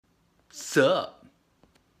Sup?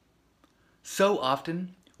 So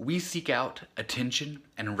often, we seek out attention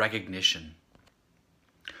and recognition.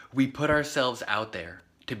 We put ourselves out there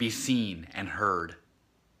to be seen and heard.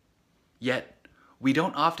 Yet, we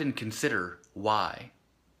don't often consider why.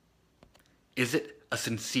 Is it a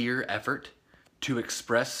sincere effort to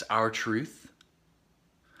express our truth?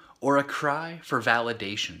 Or a cry for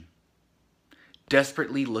validation,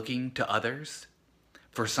 desperately looking to others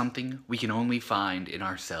for something we can only find in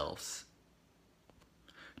ourselves?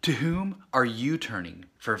 To whom are you turning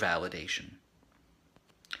for validation?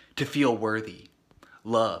 To feel worthy,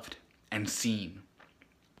 loved, and seen.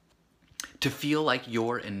 To feel like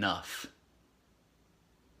you're enough.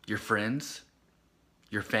 Your friends?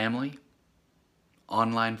 Your family?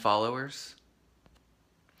 Online followers?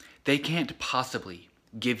 They can't possibly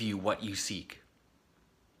give you what you seek.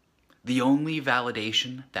 The only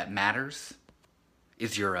validation that matters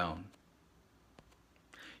is your own.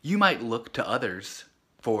 You might look to others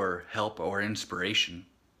for help or inspiration.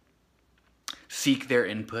 Seek their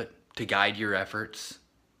input to guide your efforts.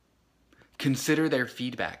 Consider their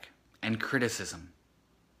feedback and criticism.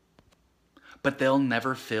 But they'll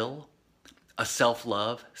never fill a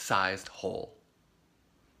self-love sized hole.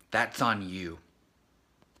 That's on you.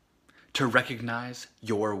 To recognize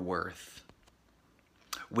your worth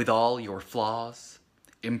with all your flaws,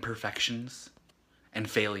 imperfections, and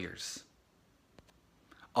failures.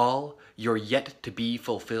 All your yet to be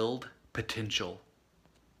fulfilled potential.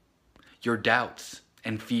 Your doubts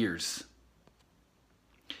and fears.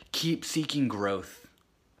 Keep seeking growth.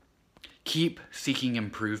 Keep seeking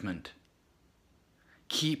improvement.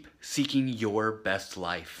 Keep seeking your best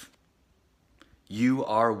life. You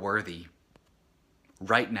are worthy.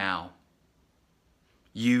 Right now.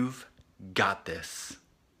 You've got this.